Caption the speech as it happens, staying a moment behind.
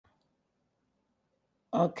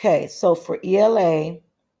Okay, so for ELA,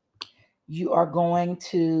 you are going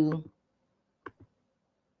to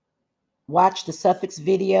watch the suffix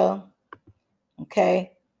video,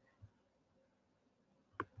 okay,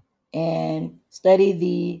 and study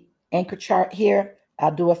the anchor chart here.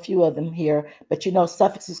 I'll do a few of them here, but you know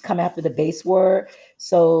suffixes come after the base word.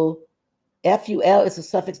 So FUL is a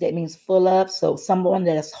suffix that means full of. So someone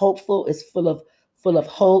that is hopeful is full of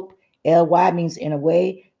hope. LY means in a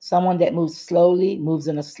way. Someone that moves slowly moves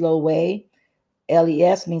in a slow way.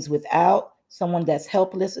 LES means without. Someone that's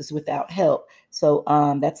helpless is without help. So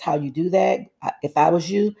that's how you do that. If I was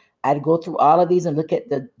you, I'd go through all of these and look at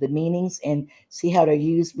the meanings and see how they're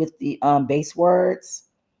used with the base words.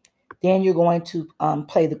 Then you're going to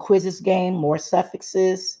play the quizzes game, more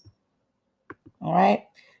suffixes. All right.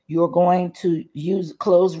 You're going to use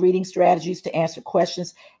closed reading strategies to answer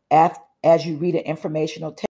questions as you read an informational text.